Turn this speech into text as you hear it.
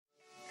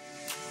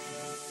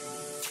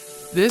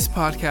This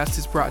podcast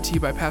is brought to you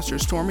by Pastor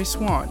Stormy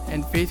Swann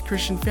and Faith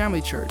Christian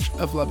Family Church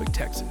of Lubbock,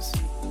 Texas.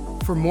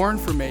 For more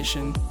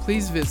information,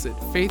 please visit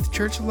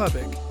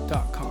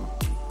faithchurchlubbock.com.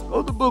 Go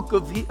to the book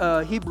of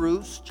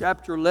Hebrews,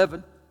 chapter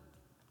 11.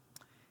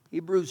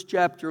 Hebrews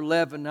chapter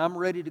 11. I'm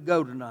ready to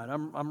go tonight.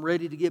 I'm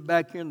ready to get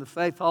back here in the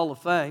Faith Hall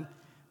of Fame.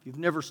 If you've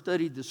never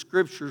studied the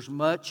Scriptures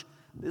much,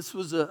 this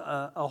was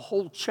a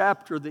whole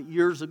chapter that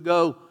years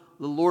ago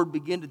the Lord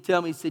began to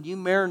tell me. He said, you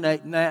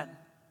marinate in that.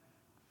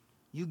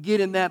 You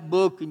get in that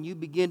book and you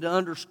begin to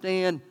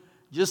understand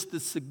just the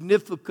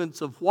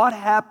significance of what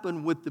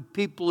happened with the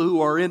people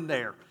who are in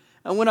there.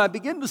 And when I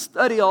begin to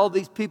study all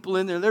these people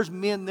in there, there's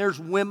men, there's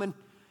women,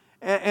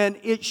 and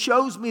it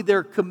shows me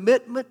their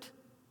commitment,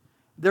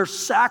 their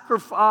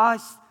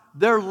sacrifice,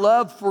 their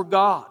love for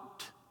God.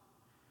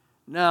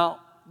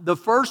 Now, the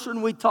first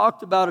one we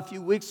talked about a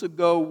few weeks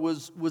ago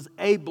was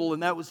Abel,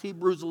 and that was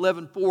Hebrews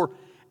 11:4.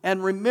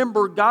 And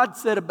remember, God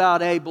said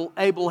about Abel,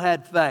 Abel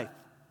had faith.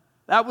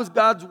 That was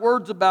God's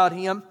words about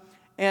him.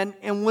 And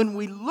when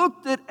we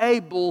looked at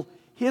Abel,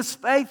 his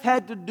faith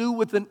had to do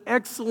with an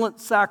excellent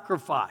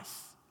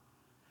sacrifice.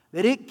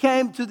 That it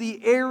came to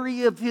the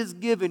area of his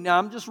giving. Now,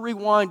 I'm just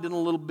rewinding a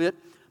little bit.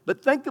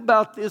 But think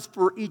about this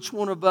for each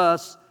one of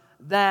us.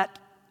 That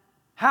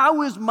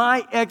how is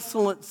my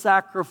excellent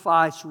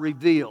sacrifice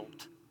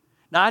revealed?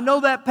 Now, I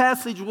know that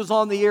passage was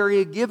on the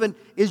area given.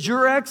 Is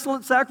your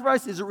excellent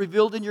sacrifice, is it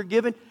revealed in your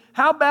giving?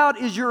 How about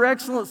is your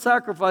excellent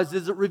sacrifice,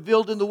 is it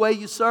revealed in the way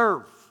you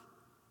serve?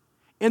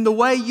 In the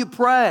way you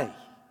pray?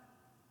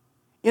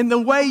 In the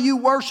way you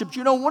worship?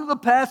 You know, one of the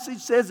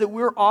passages says that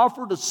we're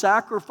offered a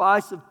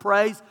sacrifice of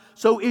praise.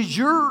 So is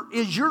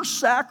your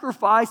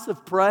sacrifice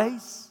of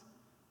praise,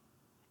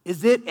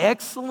 is it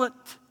excellent?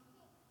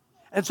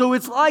 And so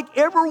it's like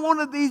every one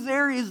of these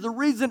areas, the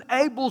reason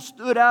Abel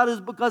stood out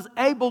is because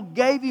Abel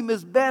gave him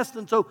his best.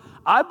 And so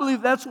I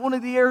believe that's one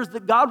of the areas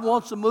that God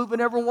wants to move in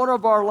every one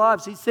of our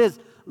lives. He says,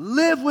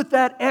 live with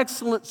that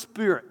excellent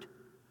spirit.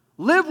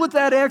 Live with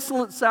that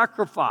excellent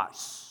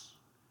sacrifice.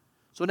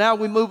 So now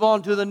we move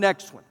on to the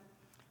next one.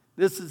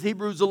 This is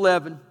Hebrews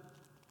 11,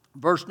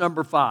 verse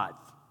number 5.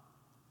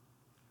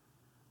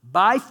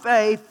 By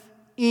faith,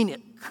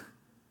 Enoch.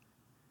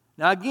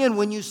 Now again,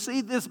 when you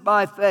see this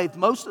by faith,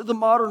 most of the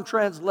modern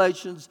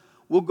translations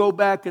will go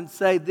back and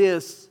say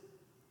this,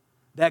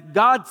 that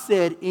God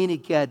said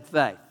Enoch had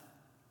faith.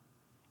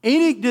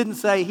 Enoch didn't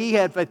say he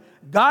had faith.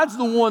 God's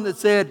the one that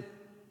said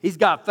he's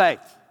got faith.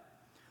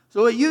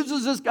 So it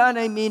uses this guy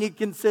named Enoch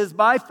and says,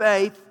 by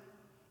faith,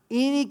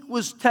 Enoch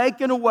was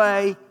taken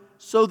away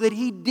so that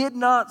he did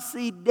not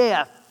see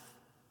death.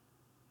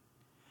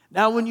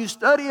 Now when you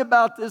study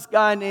about this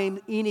guy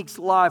named Enoch's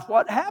life,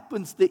 what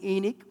happens to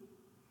Enoch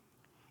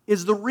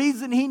is the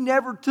reason he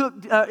never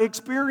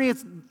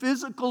experienced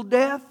physical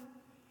death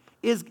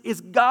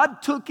is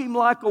God took him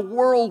like a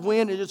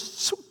whirlwind and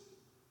just,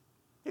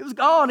 he was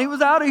gone. He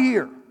was out of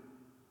here.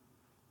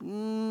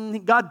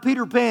 God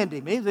Peter Panned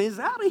him. He's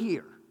out of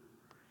here.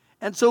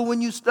 And so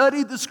when you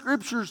study the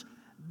Scriptures,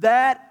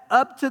 that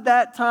up to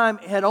that time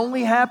had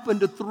only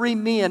happened to 3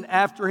 men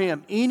after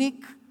him.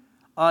 Enoch,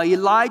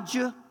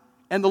 Elijah,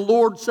 and the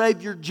Lord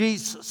Savior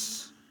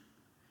Jesus.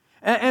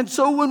 And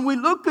so when we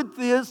look at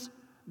this,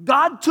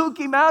 God took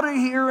him out of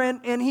here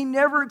and he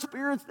never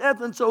experienced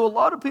death. And so a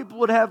lot of people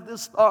would have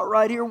this thought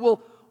right here,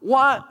 well,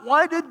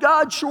 why did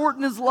God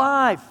shorten his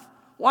life?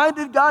 Why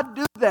did God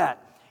do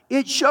that?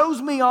 It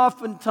shows me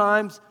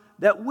oftentimes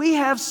that we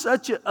have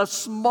such a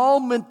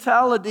small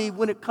mentality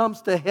when it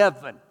comes to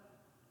heaven.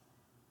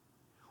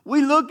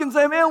 We look and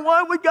say, man,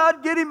 why would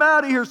God get him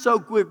out of here so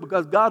quick?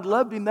 Because God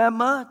loved him that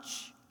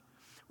much.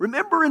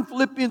 Remember in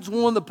Philippians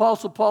 1, the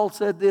Apostle Paul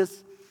said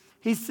this.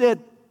 He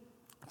said,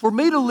 for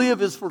me to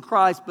live is for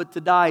Christ, but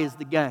to die is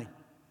the gain.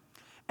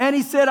 And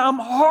he said, I'm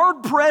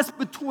hard pressed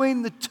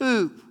between the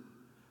two.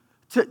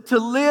 To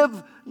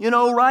live,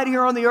 right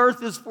here on the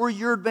earth is for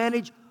your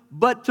advantage,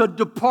 but to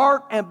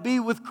depart and be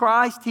with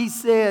Christ, he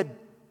said,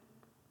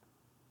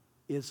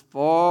 is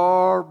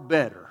far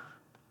better.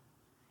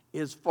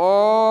 Is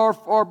far,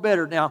 far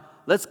better. Now,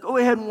 let's go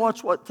ahead and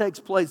watch what takes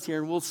place here,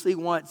 and we'll see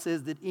why it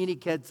says that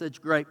Enoch had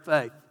such great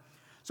faith.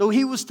 So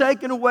he was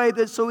taken away,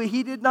 so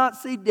he did not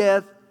see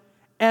death,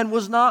 and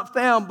was not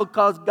found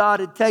because God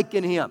had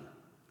taken him.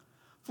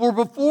 For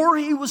before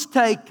he was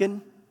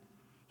taken,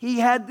 he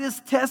had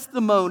this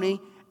testimony,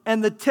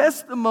 and the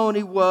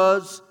testimony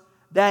was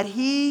that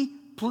he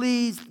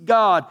pleased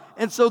God.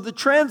 And so the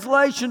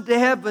translation to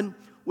heaven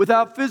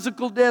without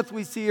physical death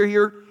we see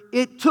here,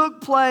 it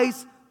took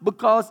place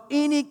because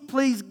Enoch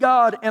pleased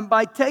God. And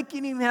by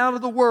taking him out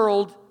of the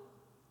world,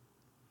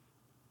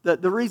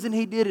 the reason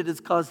he did it is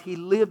because he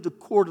lived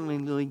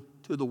accordingly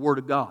to the Word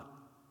of God.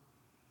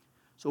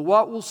 So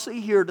what we'll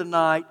see here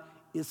tonight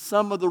is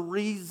some of the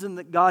reason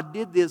that God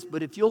did this.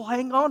 But if you'll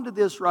hang on to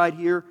this right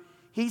here,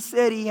 he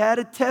said he had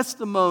a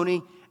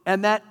testimony,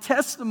 and that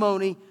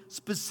testimony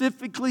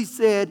specifically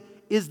said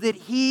is that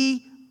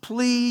he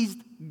pleased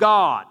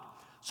God.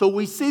 So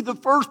we see the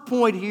first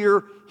point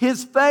here,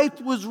 his faith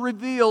was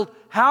revealed.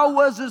 How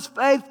was his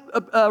faith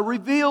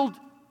revealed?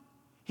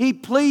 He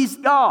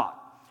pleased God.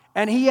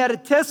 And he had a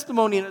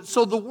testimony in it.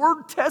 So the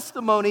word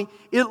testimony,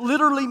 it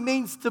literally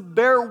means to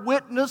bear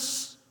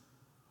witness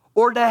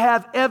or to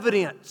have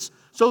evidence.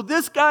 So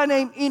this guy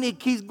named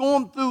Enoch, he's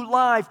going through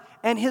life,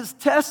 and his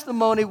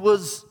testimony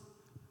was,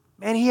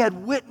 man, he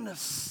had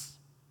witness.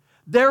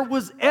 There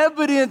was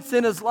evidence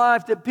in his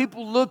life that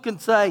people look and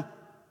say,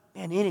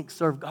 man, Enoch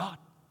served God.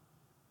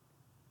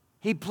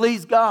 He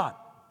pleased God.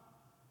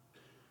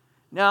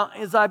 Now,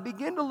 as I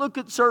begin to look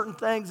at certain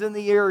things in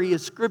the area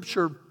of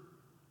Scripture,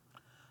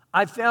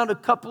 I found a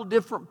couple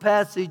different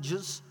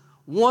passages.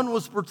 One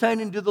was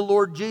pertaining to the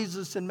Lord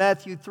Jesus in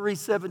Matthew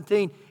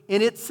 3:17,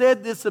 and it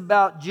said this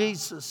about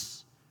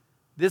Jesus: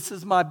 "This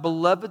is my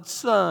beloved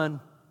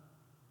Son,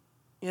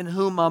 in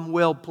whom I'm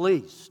well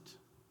pleased."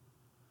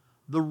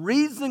 The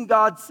reason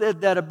God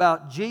said that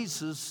about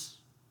Jesus,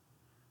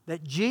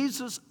 that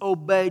Jesus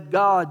obeyed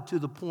God to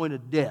the point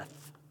of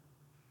death.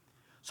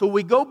 So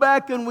we go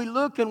back and we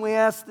look and we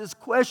ask this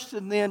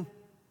question then,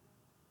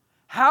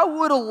 how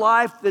would a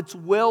life that's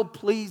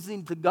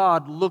well-pleasing to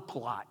God look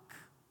like?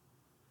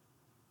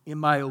 In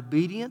my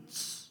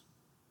obedience,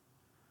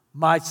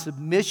 my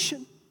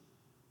submission,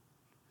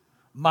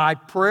 my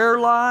prayer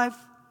life,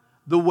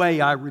 the way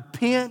I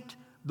repent,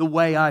 the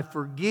way I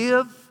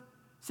forgive.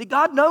 See,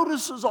 God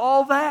notices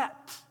all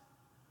that.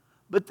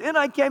 But then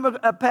I came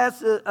a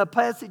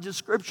passage of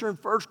Scripture in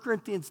 1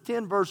 Corinthians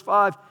 10, verse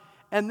 5,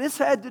 and this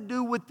had to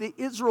do with the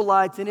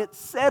Israelites, and it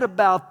said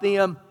about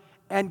them,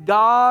 and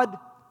God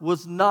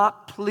was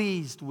not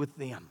pleased with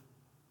them.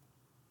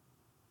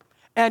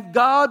 And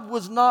God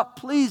was not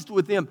pleased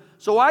with them.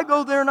 So I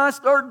go there and I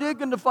start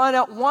digging to find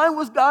out, why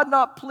was God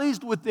not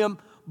pleased with them?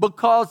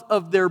 Because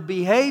of their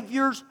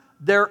behaviors,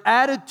 their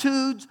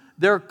attitudes,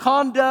 their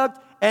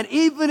conduct, and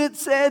even it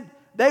said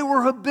they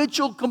were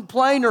habitual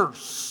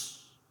complainers.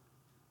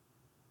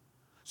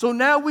 So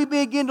now we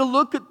begin to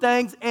look at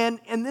things, and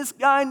this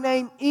guy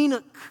named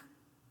Enoch,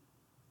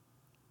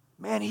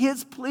 man,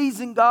 his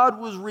pleasing God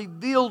was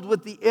revealed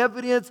with the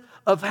evidence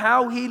of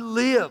how he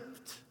lived.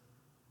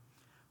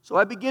 So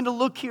I begin to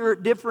look here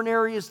at different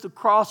areas to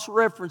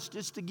cross-reference,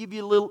 just to give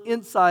you a little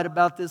insight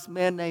about this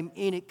man named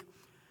Enoch.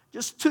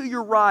 Just to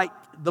your right,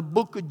 the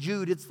book of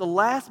Jude. It's the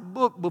last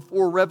book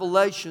before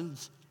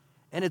Revelations,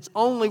 and it's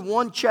only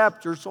one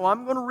chapter. So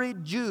I'm going to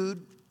read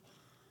Jude,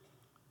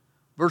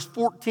 verse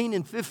 14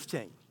 and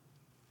 15.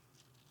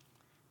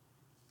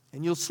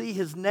 And you'll see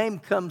his name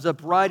comes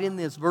up right in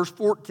this, verse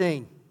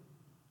 14.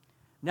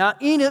 Now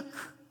Enoch,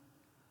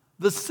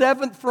 the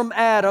seventh from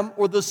Adam,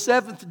 or the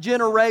seventh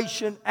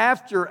generation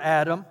after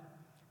Adam,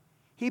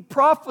 he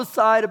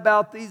prophesied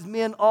about these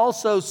men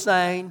also,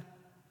 saying,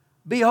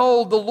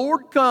 "Behold, the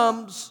Lord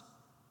comes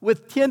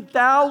with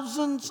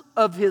 10,000s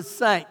of his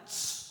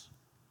saints."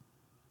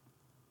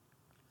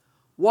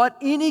 What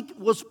Enoch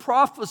was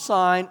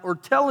prophesying or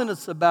telling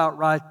us about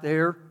right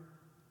there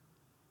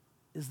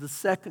is the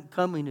second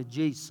coming of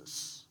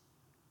Jesus.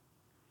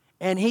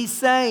 And he's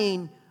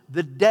saying,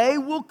 the day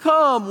will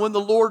come when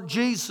the Lord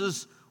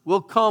Jesus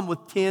will come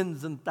with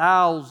tens and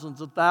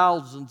thousands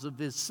of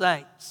his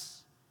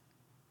saints.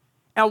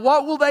 And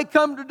what will they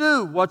come to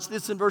do? Watch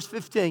this in verse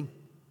 15.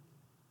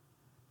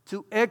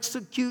 To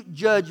execute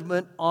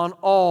judgment on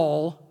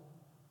all,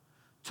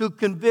 to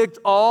convict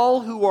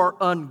all who are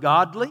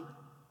ungodly,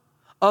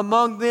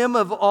 among them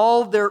of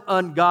all their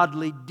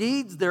ungodly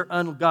deeds, their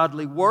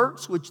ungodly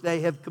works, which they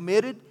have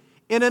committed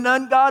in an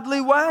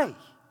ungodly way,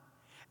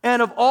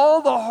 and of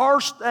all the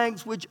harsh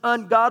things which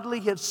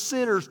ungodly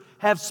sinners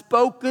have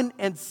spoken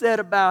and said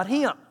about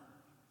him.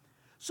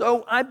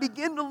 So I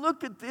begin to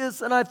look at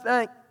this and I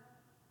think,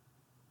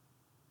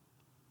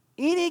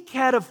 Enoch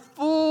had a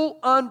full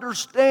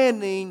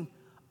understanding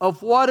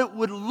of what it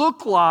would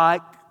look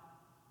like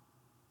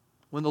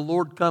when the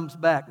Lord comes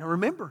back. Now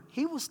remember,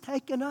 he was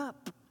taken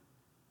up.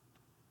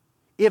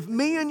 If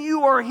me and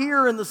you are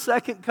here in the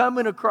second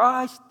coming of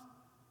Christ,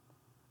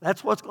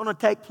 that's what's going to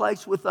take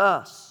place with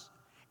us.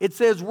 It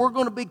says we're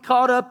going to be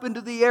caught up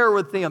into the air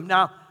with him.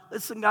 Now,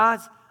 listen,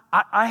 guys,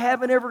 I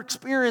haven't ever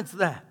experienced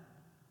that.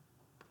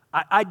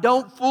 I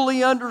don't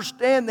fully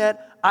understand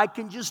that. I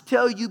can just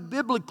tell you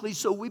biblically,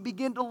 so we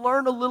begin to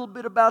learn a little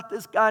bit about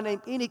this guy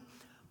named Enoch.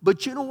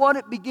 But you know what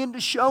it began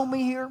to show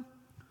me here?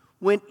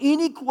 When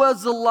Enoch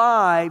was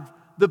alive,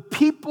 the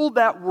people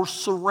that were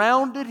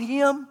surrounded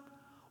him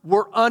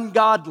were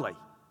ungodly.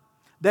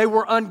 They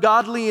were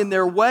ungodly in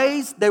their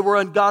ways. They were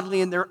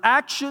ungodly in their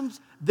actions,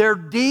 their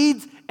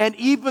deeds, and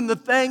even the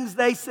things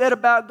they said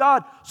about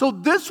God. So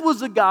this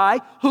was a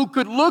guy who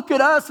could look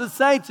at us as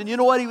saints, and you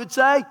know what he would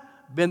say?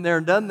 Been there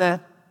and done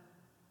that.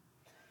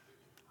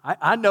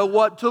 I know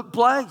what took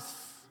place.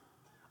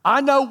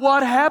 I know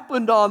what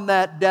happened on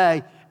that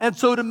day. And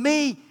so to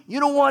me, you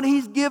know what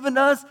he's given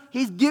us?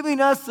 He's giving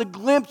us a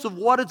glimpse of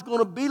what it's going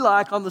to be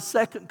like on the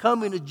second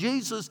coming of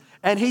Jesus.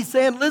 And he's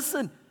saying,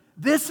 listen,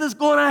 this is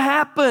going to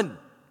happen.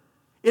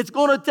 It's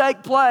going to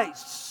take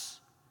place.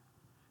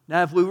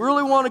 Now, if we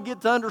really want to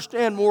get to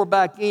understand more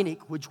about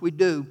Enoch, which we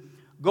do,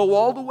 go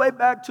all the way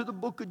back to the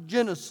book of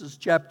Genesis,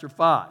 chapter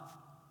 5.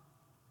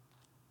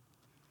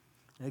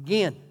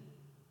 Again,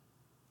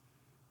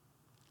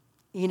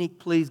 Enoch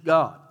pleased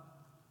God,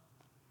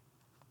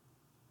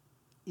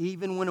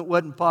 even when it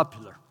wasn't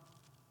popular.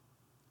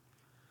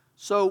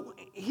 So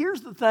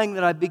here's the thing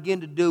that I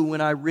begin to do when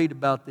I read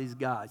about these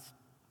guys,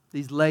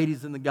 these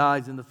ladies and the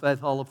guys in the Faith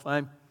Hall of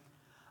Fame.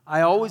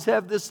 I always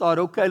have this thought,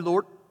 okay,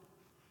 Lord,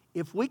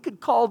 if we could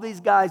call these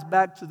guys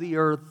back to the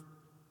earth,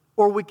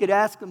 or we could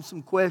ask them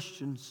some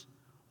questions,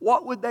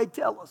 what would they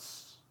tell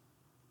us?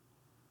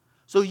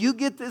 So you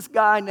get this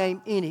guy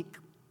named Enoch,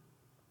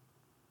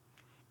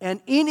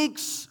 and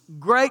Enoch's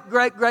great,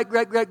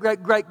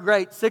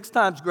 6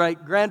 times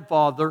great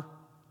grandfather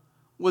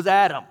was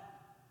Adam.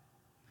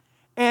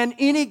 And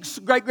Enoch's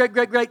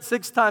great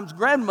 6 times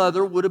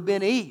grandmother would have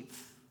been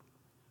Eve.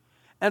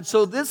 And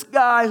so this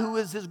guy who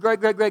is his great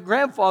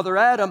grandfather,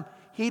 Adam,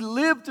 he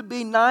lived to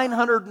be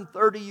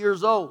 930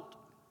 years old.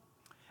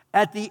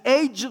 At the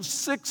age of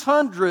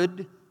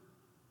 600,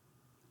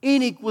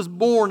 Enoch was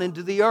born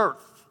into the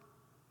earth.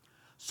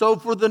 So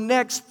for the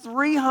next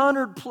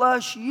 300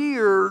 plus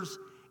years,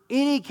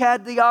 Enoch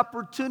had the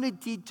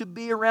opportunity to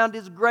be around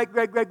his great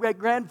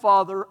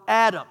grandfather,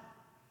 Adam.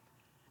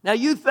 Now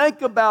you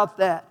think about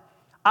that.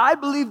 I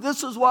believe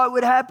this is what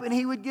would happen.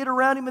 He would get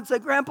around him and say,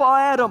 Grandpa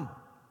Adam,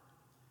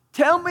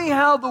 tell me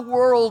how the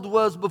world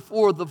was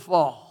before the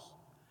fall.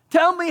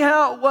 Tell me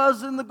how it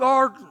was in the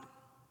garden.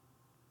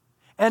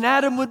 And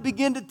Adam would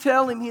begin to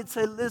tell him. He'd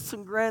say,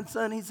 listen,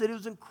 grandson. He said, it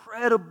was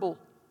incredible.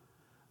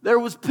 There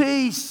was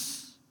peace.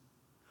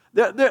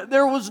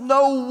 There was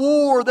no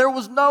war. There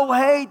was no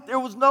hate. There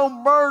was no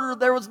murder.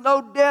 There was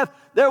no death.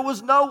 There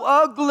was no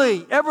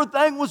ugly.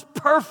 Everything was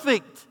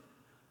perfect.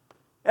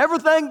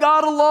 Everything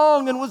got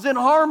along and was in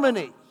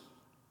harmony.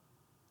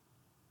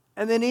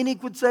 And then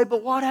Enoch would say,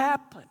 but what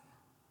happened?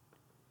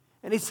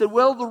 And he said,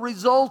 well, the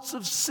results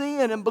of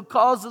sin, and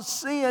because of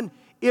sin,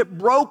 it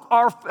broke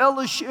our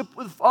fellowship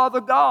with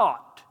Father God.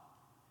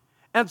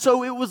 And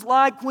so it was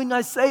like when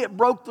I say it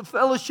broke the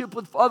fellowship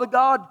with Father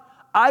God,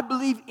 I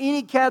believe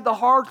Enoch had the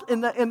heart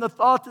and the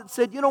thought that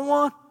said, you know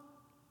what?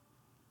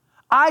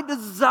 I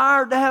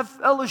desire to have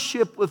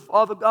fellowship with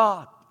Father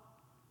God.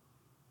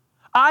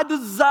 I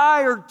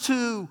desire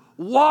to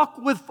walk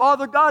with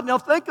Father God. Now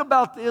think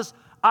about this.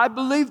 I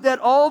believe that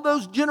all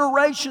those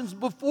generations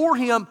before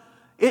him,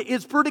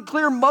 it's pretty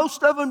clear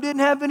most of them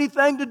didn't have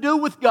anything to do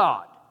with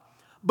God.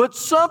 But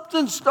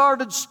something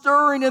started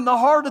stirring in the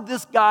heart of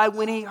this guy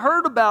when he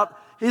heard about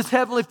his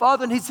Heavenly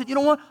Father. And he said, you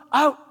know what?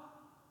 I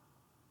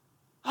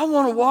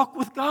want to walk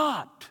with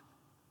God.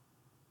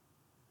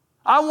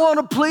 I want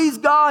to please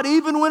God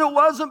even when it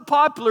wasn't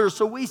popular.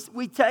 So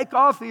we take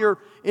off here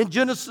in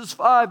Genesis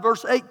 5,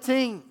 verse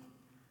 18.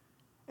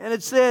 And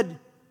it said,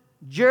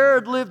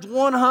 Jared lived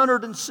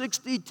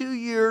 162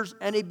 years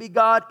and he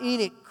begot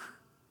Enoch.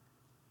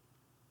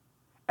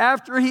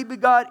 After he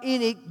begot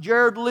Enoch,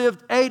 Jared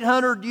lived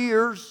 800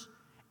 years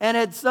and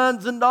had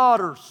sons and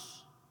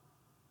daughters.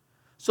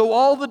 So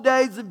all the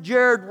days of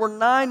Jared were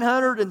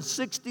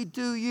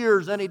 962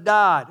 years and he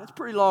died. That's a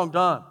pretty long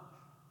time.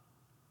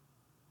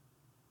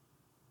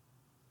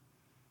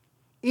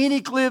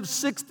 Enoch lived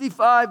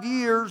 65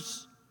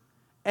 years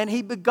and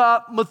he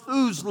begot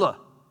Methuselah.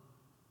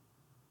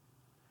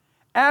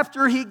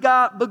 After he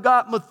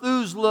begot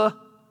Methuselah,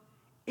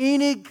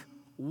 Enoch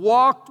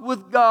walked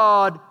with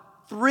God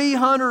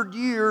 300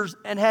 years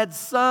and had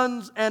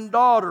sons and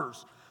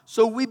daughters.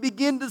 So we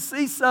begin to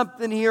see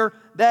something here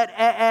that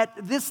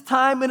at this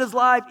time in his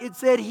life, it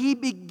said he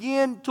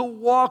began to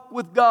walk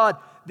with God.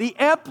 The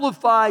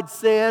Amplified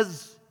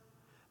says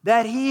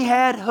that he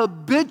had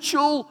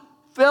habitual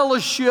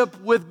fellowship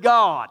with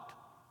God.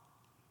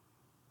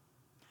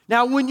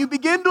 Now, when you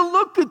begin to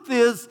look at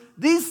this,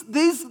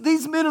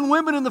 these men and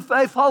women in the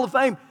Faith Hall of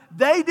Fame,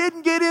 they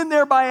didn't get in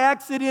there by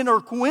accident or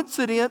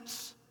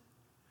coincidence.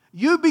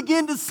 You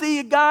begin to see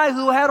a guy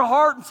who had a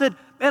heart and said,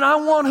 man, I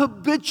want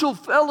habitual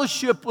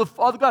fellowship with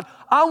Father God.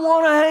 I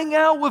want to hang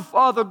out with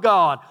Father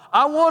God.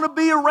 I want to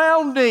be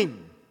around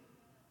Him.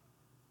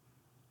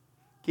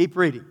 Keep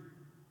reading.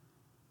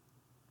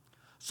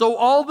 So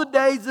all the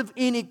days of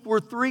Enoch were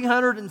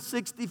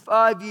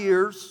 365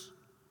 years,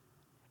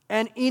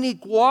 and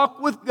Enoch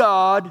walked with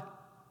God,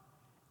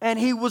 and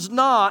he was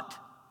not,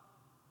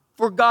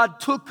 for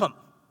God took him.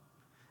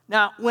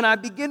 Now, when I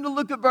begin to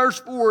look at verse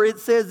 4, it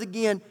says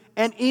again,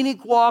 and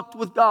Enoch walked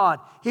with God.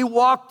 He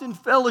walked in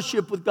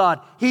fellowship with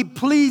God. He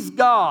pleased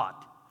God.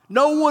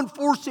 No one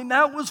forced him.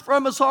 That was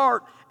from his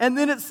heart. And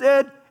then it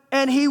said,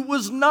 and he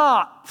was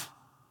not.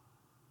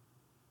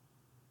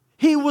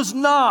 He was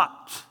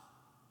not.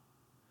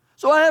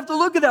 So I have to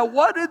look at that.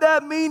 What did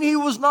that mean he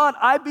was not?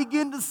 I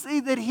begin to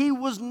see that he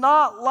was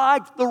not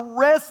like the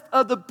rest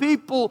of the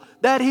people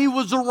that he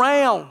was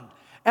around.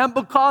 And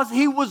because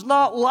he was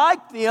not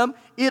like them,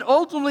 it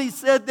ultimately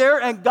said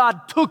there, and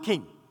God took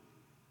him.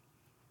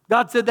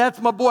 God said, that's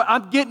my boy.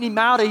 I'm getting him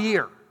out of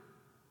here.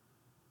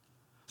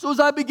 So as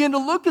I begin to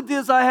look at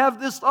this, I have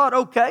this thought,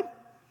 okay,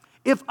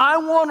 if I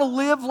want to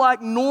live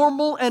like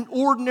normal and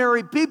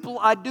ordinary people,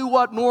 I do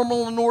what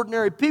normal and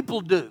ordinary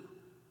people do.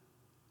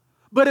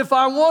 But if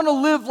I want to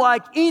live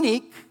like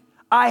Enoch,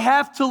 I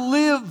have to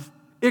live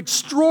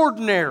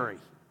extraordinary.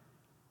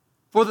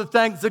 for the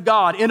things of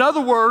God. In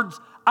other words,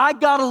 I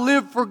got to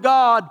live for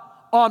God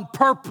on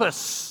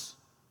purpose.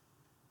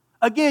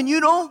 Again, you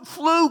don't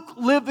fluke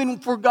living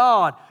for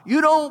God.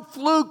 You don't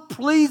fluke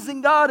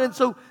pleasing God. And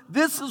so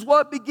this is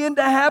what began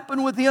to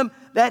happen with him,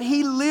 that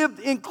he lived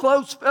in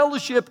close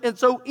fellowship. And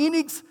so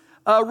Enoch's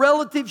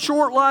relative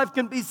short life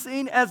can be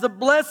seen as a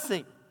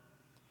blessing.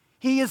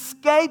 He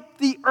escaped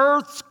the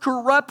earth's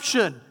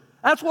corruption.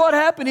 That's what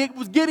happened. It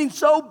was getting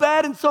so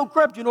bad and so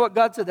corrupt. You know what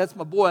God said? That's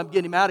my boy. I'm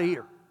getting him out of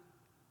here.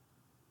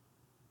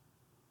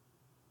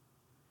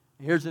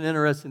 Here's an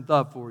interesting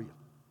thought for you.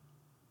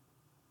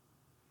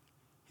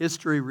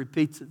 History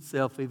repeats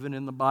itself even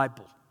in the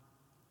Bible.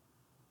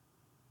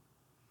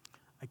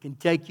 I can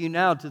take you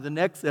now to the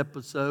next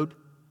episode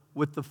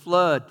with the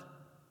flood.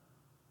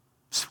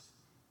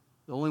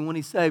 The only one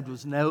he saved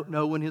was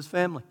Noah and his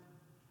family.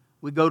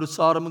 We go to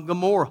Sodom and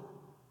Gomorrah.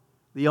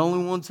 The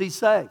only ones he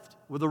saved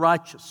were the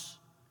righteous.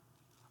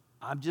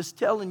 I'm just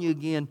telling you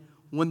again,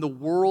 when the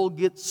world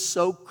gets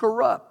so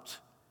corrupt,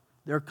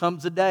 there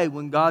comes a day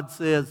when God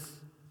says,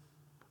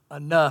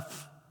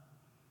 enough.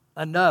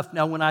 Enough.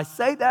 Now, when I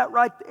say that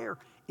right there,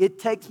 it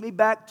takes me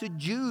back to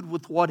Jude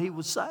with what he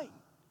was saying.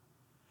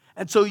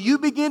 And so you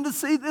begin to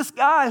see this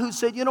guy who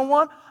said, you know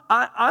what?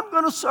 I'm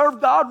going to serve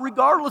God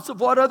regardless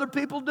of what other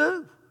people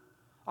do.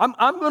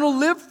 I'm going to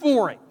live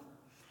for him.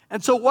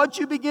 And so what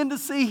you begin to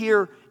see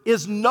here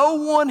is no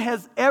one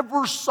has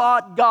ever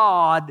sought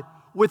God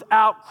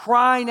without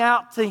crying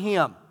out to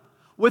him,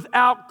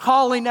 without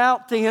calling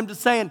out to him to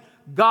saying,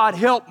 God,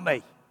 help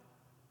me.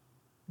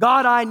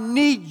 God, I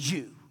need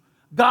you.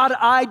 God,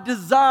 I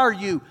desire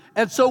you.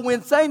 And so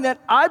when saying that,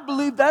 I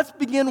believe that's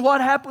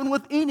what happened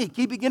with Enoch.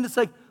 He began to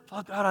say,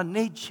 oh, God, I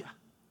need you.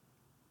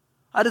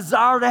 I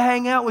desire to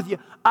hang out with you.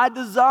 I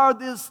desire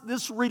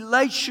this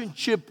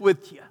relationship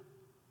with you.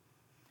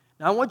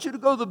 Now, I want you to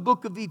go to the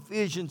book of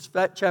Ephesians,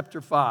 chapter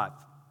 5.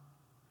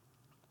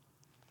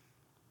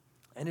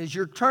 And as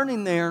you're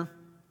turning there,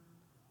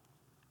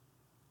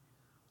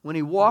 when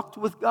he walked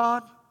with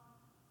God,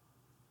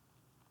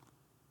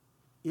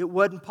 it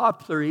wasn't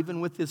popular even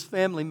with his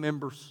family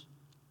members,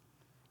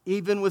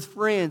 even with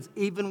friends,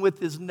 even with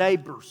his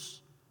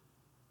neighbors.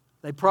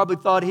 They probably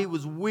thought he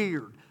was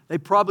weird. They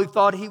probably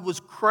thought he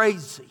was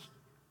crazy.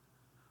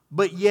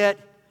 But yet,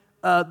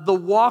 the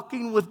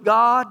walking with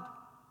God,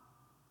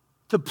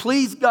 to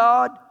please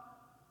God,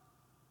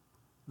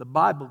 the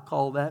Bible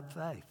called that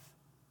faith.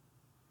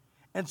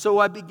 And so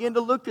I begin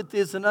to look at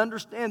this and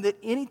understand that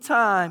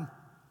anytime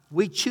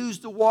we choose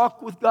to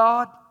walk with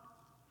God,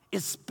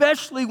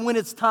 especially when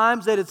it's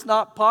times that it's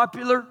not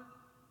popular,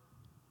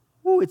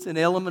 it's an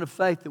element of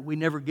faith that we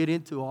never get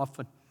into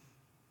often.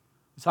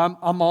 So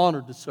I'm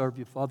honored to serve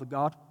you, Father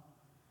God.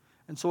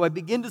 And so I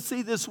begin to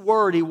see this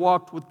word, he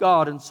walked with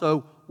God. And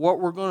so what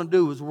we're going to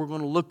do is we're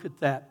going to look at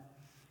that.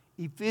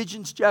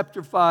 Ephesians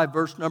chapter 5,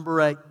 verse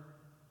number 8.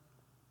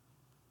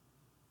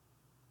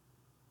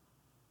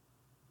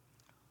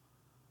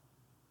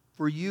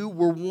 For you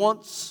were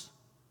once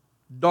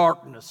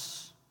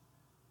darkness.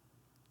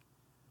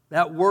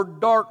 That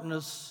word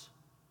darkness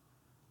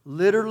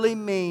literally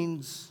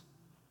means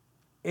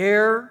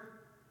error,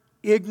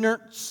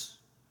 ignorance,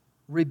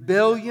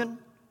 rebellion,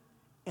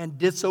 and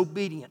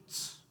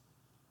disobedience.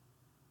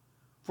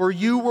 For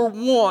you were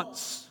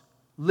once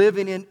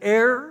living in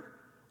error,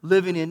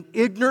 living in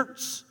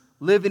ignorance,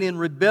 living in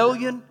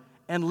rebellion,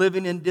 and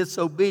living in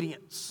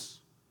disobedience.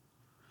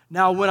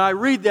 Now, when I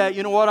read that,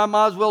 you know what I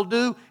might as well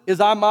do? Is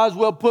I might as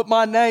well put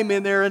my name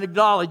in there and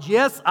acknowledge,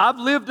 yes, I've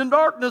lived in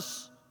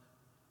darkness.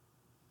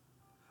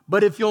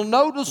 But if you'll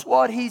notice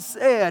what he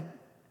said,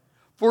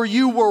 for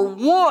you were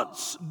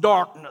once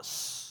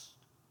darkness,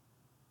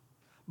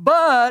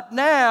 but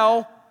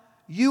now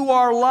you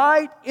are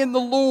light in the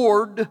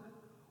Lord.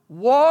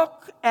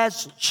 Walk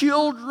as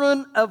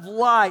children of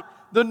light.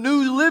 The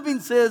New Living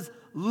says,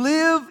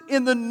 live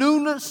in the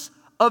newness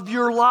of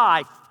your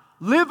life.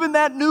 Live in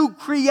that new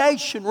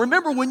creation.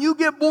 Remember, when you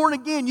get born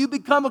again, you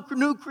become a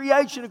new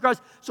creation in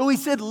Christ. So he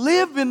said,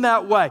 live in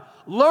that way.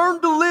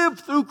 Learn to live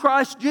through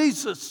Christ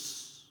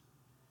Jesus.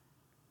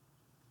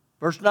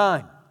 Verse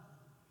 9.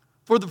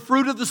 For the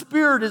fruit of the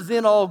Spirit is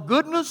in all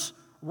goodness,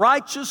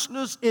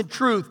 righteousness, and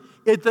truth.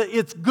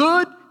 It's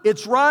good,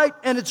 it's right,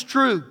 and it's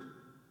true.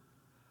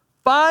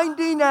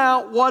 Finding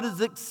out what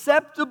is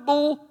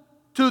acceptable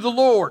to the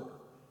Lord.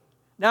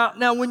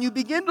 Now, when you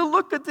begin to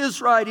look at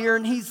this right here,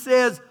 and he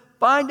says,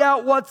 find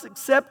out what's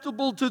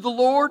acceptable to the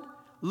Lord,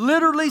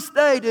 literally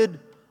stated,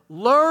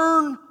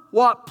 learn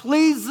what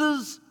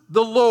pleases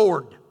the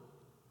Lord.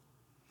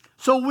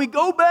 So we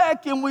go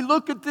back and we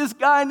look at this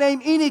guy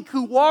named Enoch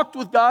who walked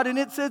with God, and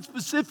it said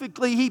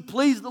specifically he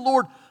pleased the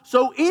Lord.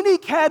 So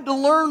Enoch had to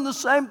learn the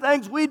same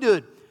things we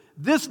did.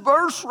 This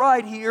verse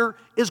right here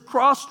is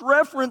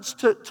cross-referenced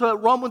to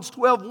Romans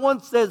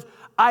 12:1, says,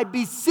 I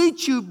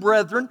beseech you,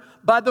 brethren,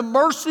 by the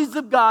mercies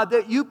of God,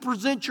 that you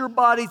present your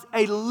bodies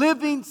a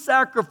living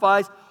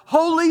sacrifice,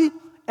 holy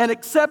and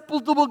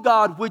acceptable to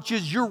God, which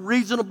is your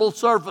reasonable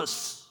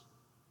service.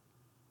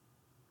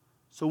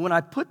 So when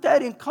I put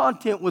that in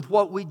content with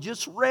what we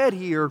just read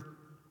here,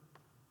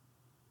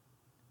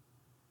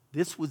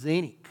 This was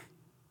Enoch.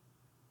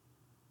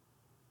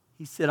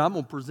 He said, I'm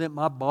going to present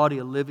my body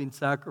a living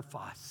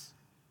sacrifice.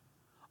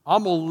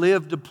 I'm going to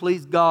live to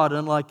please God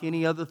unlike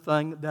any other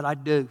thing that I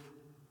do.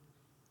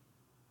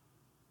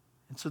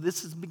 And so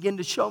this has begun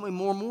to show me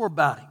more and more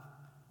about him.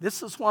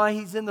 This is why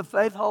he's in the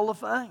Faith Hall of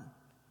Fame.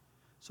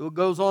 So it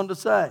goes on to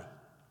say,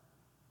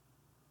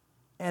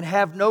 and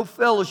have no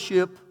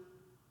fellowship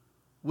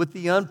with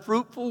the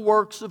unfruitful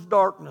works of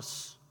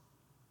darkness.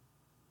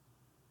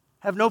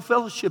 Have no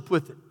fellowship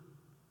with it.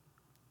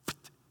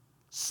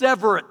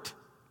 Sever it.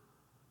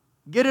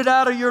 Get it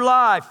out of your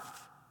life.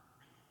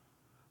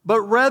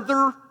 But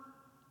rather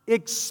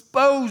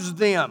expose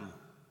them.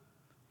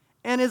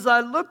 And as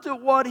I looked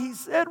at what he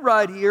said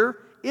right here,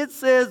 it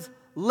says,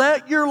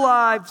 let your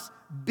lives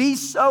be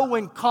so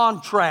in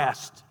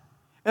contrast.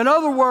 In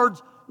other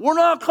words, we're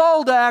not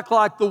called to act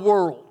like the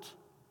world.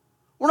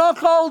 We're not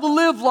called to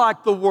live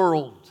like the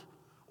world.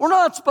 We're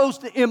not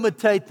supposed to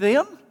imitate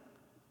them.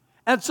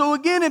 And so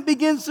again, it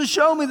begins to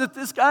show me that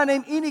this guy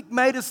named Enoch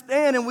made a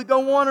stand. And we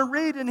go on and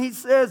read, and he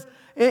says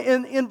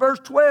in verse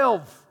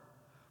 12,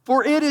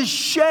 for it is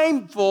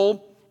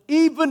shameful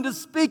even to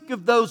speak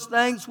of those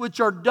things which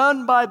are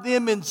done by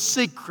them in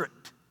secret.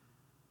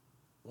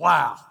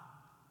 Wow.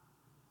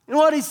 You know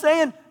what he's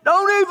saying?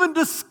 Don't even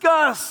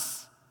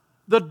discuss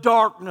the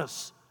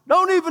darkness.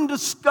 Don't even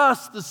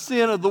discuss the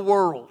sin of the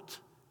world.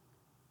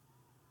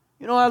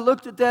 You know, I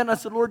looked at that and I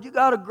said, Lord, you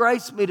got to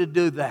grace me to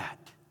do that.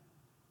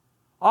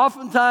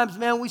 Oftentimes,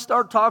 man, we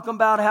start talking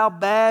about how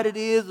bad it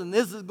is and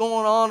this is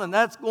going on and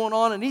that's going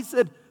on. And he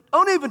said,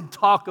 don't even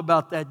talk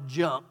about that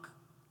junk.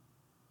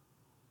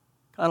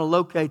 Kind of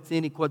locates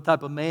Enoch what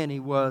type of man he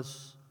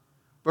was.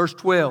 Verse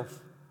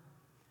 12.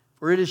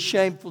 For it is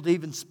shameful to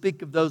even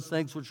speak of those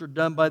things which are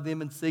done by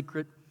them in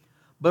secret.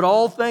 But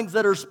all things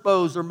that are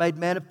exposed are made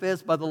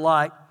manifest by the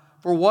light.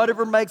 For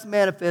whatever makes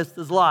manifest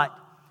is light.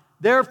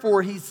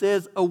 Therefore, he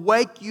says,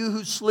 awake you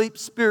who sleep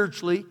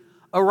spiritually,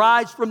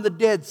 arise from the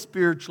dead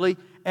spiritually,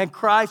 and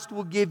Christ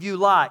will give you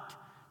light.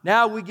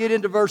 Now we get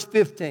into verse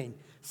 15.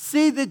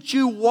 See that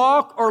you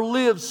walk or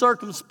live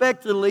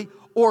circumspectly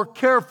or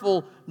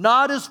careful,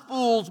 not as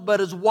fools,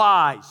 but as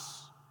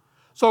wise.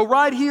 So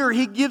right here,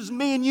 he gives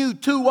me and you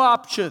two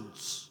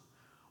options.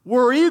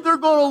 We're either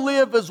going to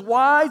live as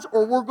wise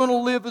or we're going to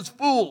live as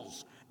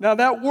fools. Now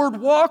that word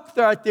walk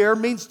right there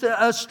means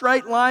to a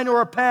straight line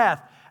or a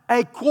path.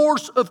 A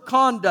course of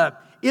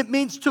conduct. It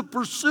means to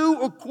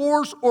pursue a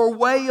course or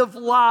way of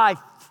life.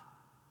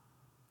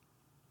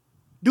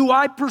 Do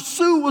I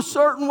pursue a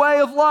certain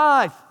way of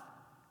life?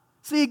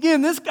 See,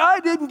 again, this guy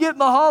didn't get in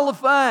the Hall of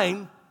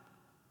Fame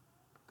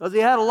because he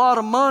had a lot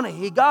of money.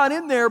 He got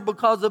in there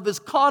because of his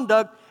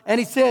conduct, and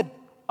he said,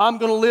 I'm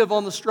going to live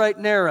on the straight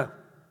and narrow.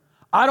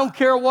 I don't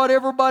care what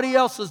everybody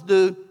else is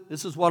doing.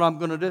 This is what I'm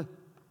going to do.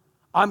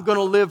 I'm going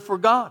to live for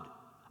God.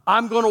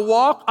 I'm going to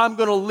walk. I'm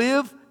going to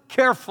live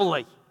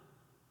carefully.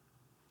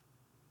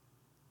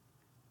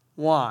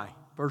 Why?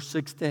 Verse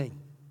 16.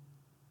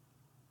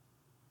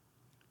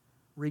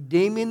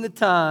 Redeeming the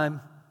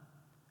time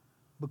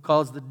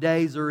because the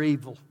days are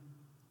evil.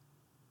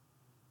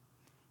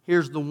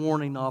 Here's the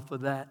warning off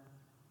of that.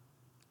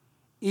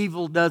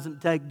 Evil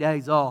doesn't take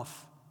days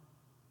off.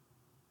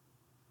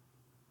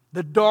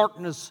 The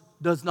darkness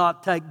does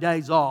not take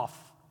days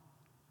off.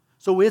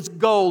 So its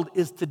goal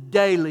is to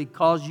daily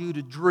cause you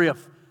to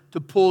drift, to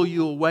pull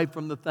you away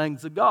from the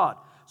things of God.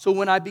 So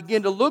when I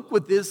begin to look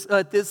with this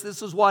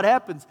is what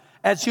happens.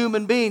 As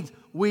human beings,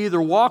 we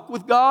either walk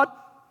with God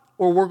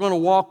or we're going to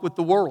walk with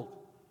the world.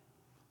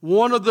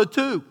 One of the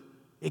two.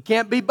 It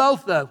can't be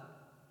both, though.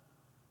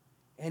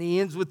 And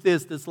he ends with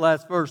this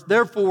last verse.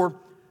 Therefore,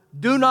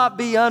 do not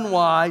be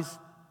unwise,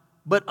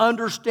 but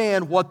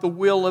understand what the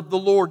will of the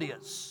Lord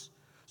is.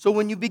 So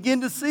when you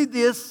begin to see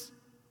this,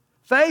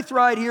 faith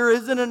right here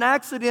isn't an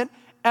accident.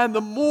 And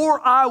the more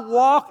I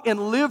walk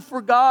and live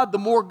for God, the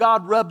more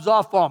God rubs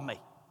off on me.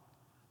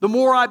 The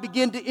more I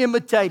begin to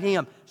imitate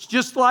Him. It's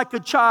just like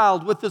a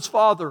child with his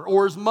father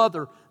or his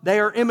mother. They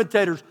are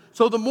imitators.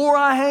 So the more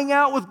I hang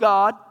out with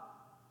God,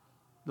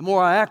 the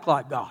more I act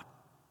like God.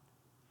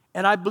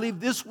 And I believe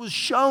this was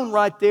shown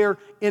right there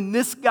in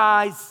this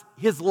guy's,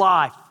 his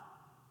life.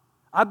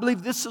 I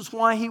believe this is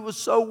why he was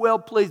so well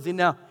pleasing.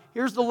 Now,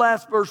 here's the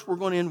last verse we're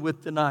going to end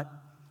with tonight.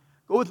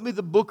 Go with me to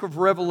the book of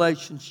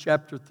Revelation,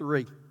 chapter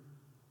 3.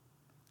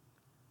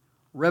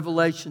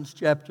 Revelation,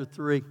 chapter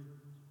 3.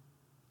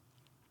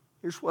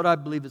 Here's what I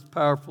believe is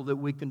powerful that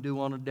we can do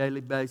on a daily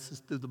basis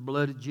through the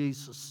blood of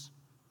Jesus.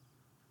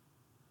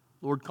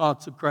 Lord,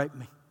 consecrate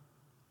me.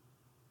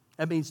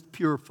 That means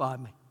purify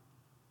me.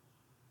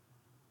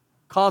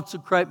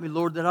 Consecrate me,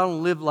 Lord, that I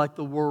don't live like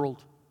the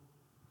world.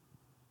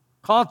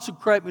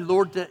 Consecrate me,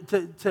 Lord,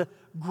 to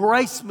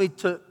grace me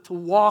to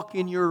walk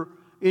in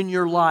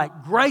your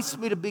light. Grace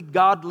me to be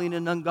godly in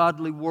an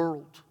ungodly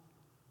world.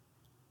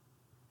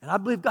 And I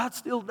believe God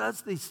still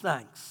does these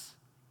things.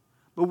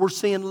 But we're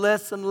seeing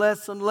less and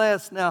less and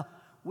less. Now,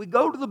 we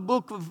go to the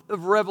book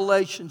of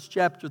Revelation,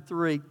 chapter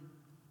 3.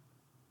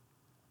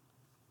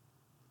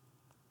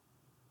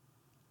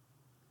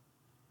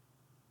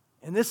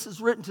 And this is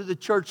written to the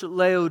church at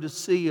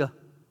Laodicea,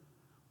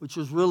 which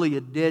was really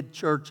a dead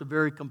church, a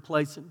very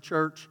complacent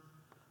church.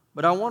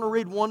 But I want to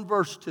read one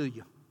verse to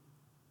you.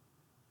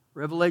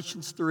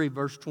 Revelations 3,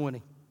 verse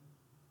 20.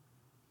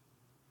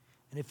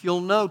 And if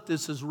you'll note,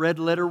 this is red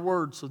letter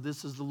words, so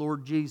this is the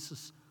Lord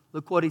Jesus.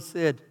 Look what He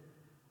said.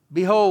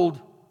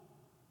 Behold,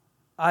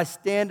 I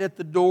stand at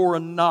the door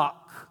and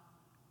knock.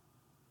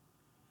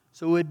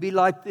 So it'd be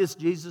like this.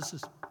 Jesus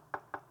is...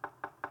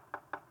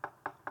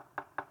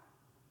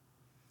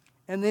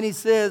 And then He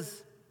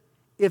says,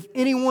 if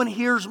anyone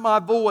hears my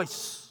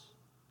voice,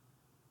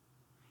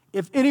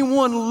 if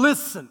anyone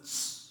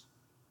listens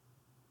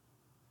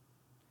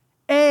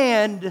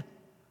and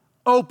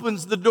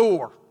opens the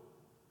door,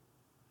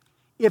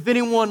 if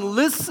anyone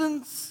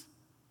listens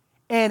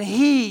and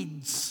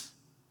heeds,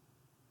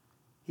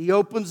 He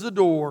opens the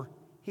door.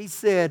 He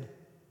said,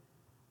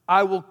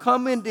 I will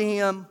come into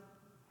him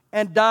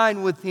and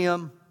dine with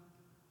him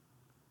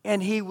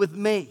and he with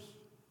me.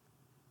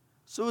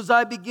 So as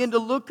I begin to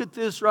look at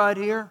this right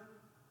here,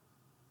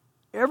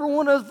 every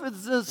one of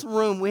us in this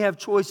room, we have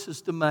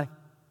choices to make.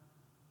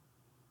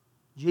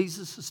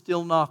 Jesus is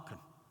still knocking.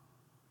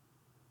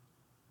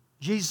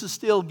 Jesus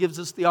still gives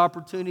us the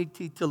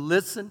opportunity to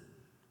listen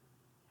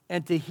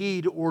and to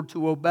heed or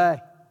to obey.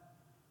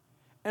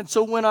 And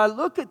so when I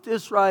look at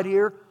this right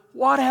here,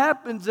 what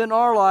happens in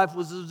our life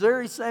was the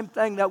very same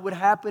thing that would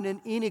happen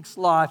in Enoch's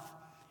life.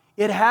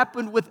 It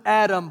happened with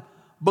Adam.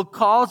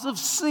 Because of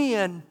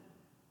sin,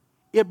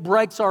 it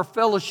breaks our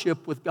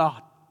fellowship with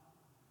God.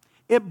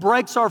 It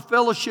breaks our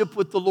fellowship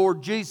with the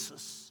Lord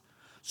Jesus.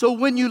 So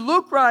when you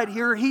look right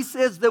here, He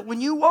says that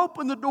when you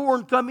open the door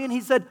and come in,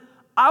 He said,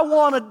 I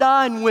want to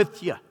dine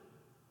with you.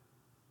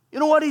 You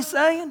know what He's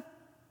saying?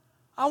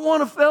 I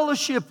want to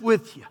fellowship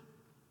with you.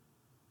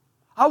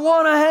 I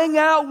want to hang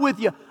out with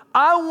you.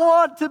 I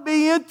want to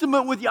be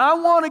intimate with you. I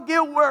want to get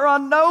where I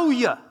know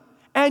you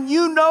and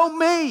you know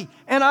me.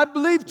 And I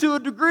believe to a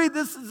degree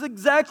this is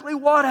exactly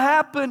what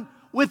happened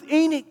with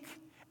Enoch.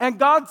 And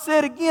God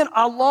said again,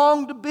 I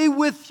long to be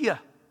with you.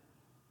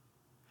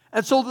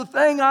 And so the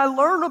thing I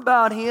learned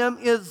about him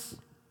is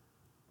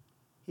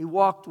he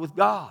walked with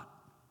God.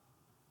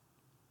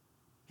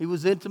 He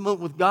was intimate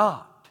with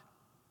God.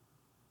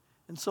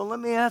 And so let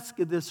me ask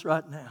you this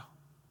right now.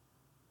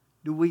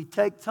 Do we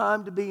take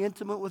time to be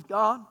intimate with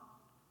God?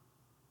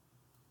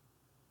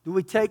 Do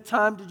we take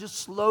time to just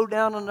slow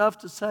down enough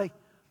to say,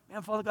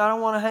 man, Father God, I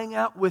want to hang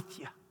out with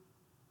you.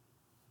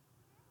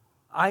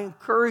 I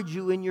encourage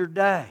you in your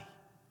day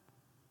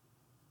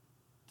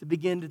to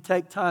begin to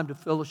take time to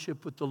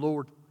fellowship with the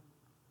Lord.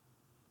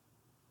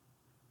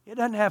 It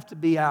doesn't have to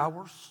be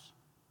hours.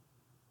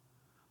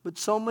 But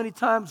so many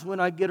times when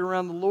I get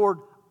around the Lord,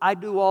 I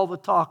do all the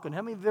talking.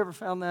 How many of you have ever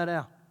found that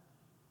out?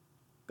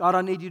 God,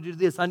 I need you to do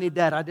this. I need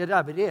that. I did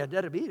that.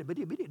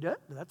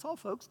 But that's all,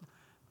 folks.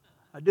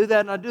 I do that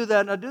and I do that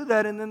and I do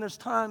that. And then there's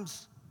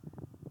times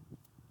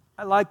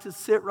I like to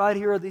sit right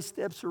here, or these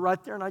steps are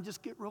right there, and I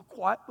just get real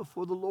quiet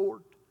before the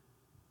Lord.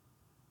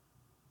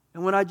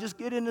 And when I just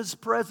get in His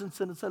presence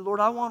and I say,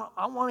 Lord, I want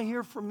to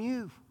hear from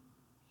you.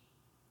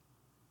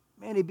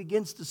 Man, He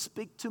begins to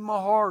speak to my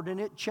heart and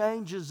it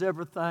changes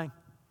everything.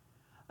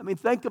 I mean,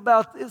 think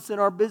about this in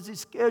our busy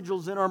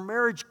schedules, in our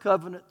marriage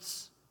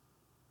covenants.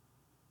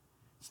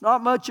 It's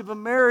not much of a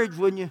marriage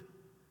when you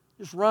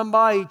just run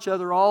by each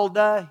other all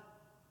day.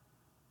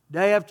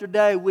 Day after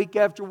day, week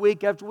after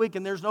week after week,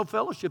 and there's no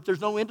fellowship.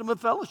 There's no intimate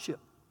fellowship.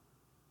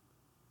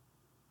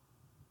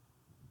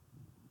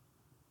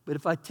 But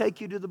if I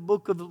take you to the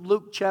book of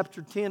Luke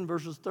chapter 10,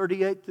 verses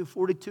 38 through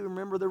 42,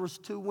 remember there was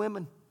two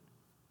women.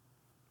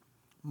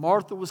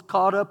 Martha was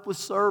caught up with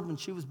serving.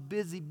 She was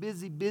busy.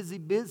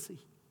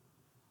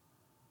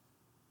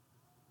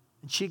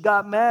 And she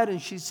got mad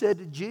and she said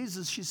to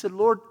Jesus, she said,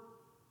 Lord,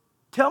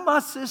 tell my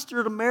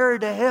sister to Mary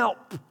to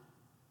help.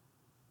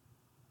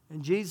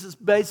 And Jesus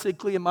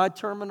basically, in my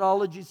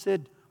terminology,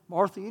 said,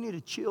 Martha, you need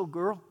to chill,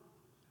 girl.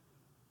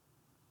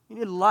 You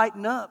need to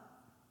lighten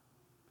up.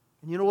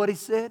 And you know what He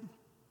said?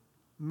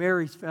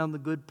 Mary's found the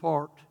good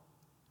part.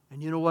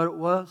 And you know what it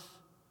was?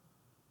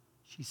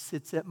 She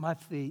sits at my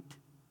feet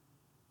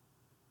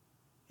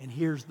and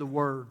hears the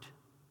word.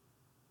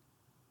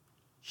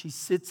 She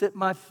sits at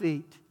my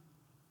feet.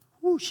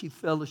 Woo, she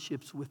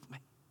fellowships with me.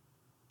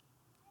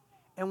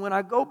 And when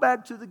I go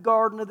back to the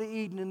Garden of the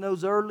Eden in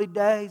those early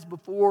days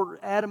before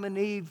Adam and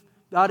Eve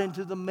got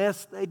into the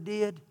mess they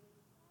did,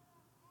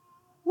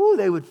 woo,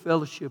 they would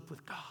fellowship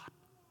with God.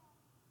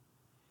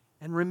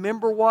 And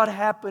remember what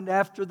happened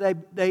after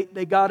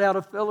they got out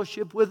of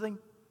fellowship with Him?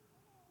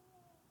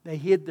 They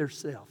hid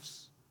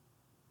themselves.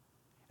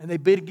 And they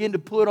began to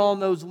put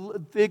on those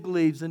fig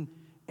leaves. And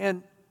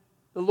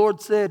the Lord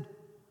said,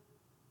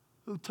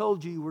 who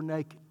told you were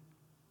naked?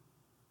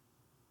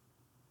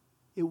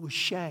 It was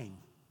shame.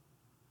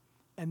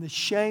 And the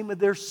shame of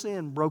their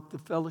sin broke the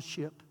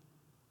fellowship.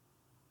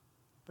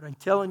 But I'm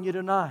telling you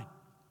tonight,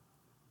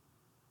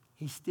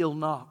 He still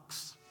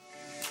knocks.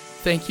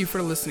 Thank you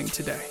for listening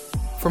today.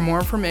 For more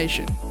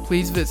information,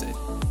 please visit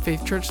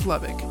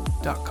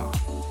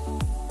faithchurchlubbock.com.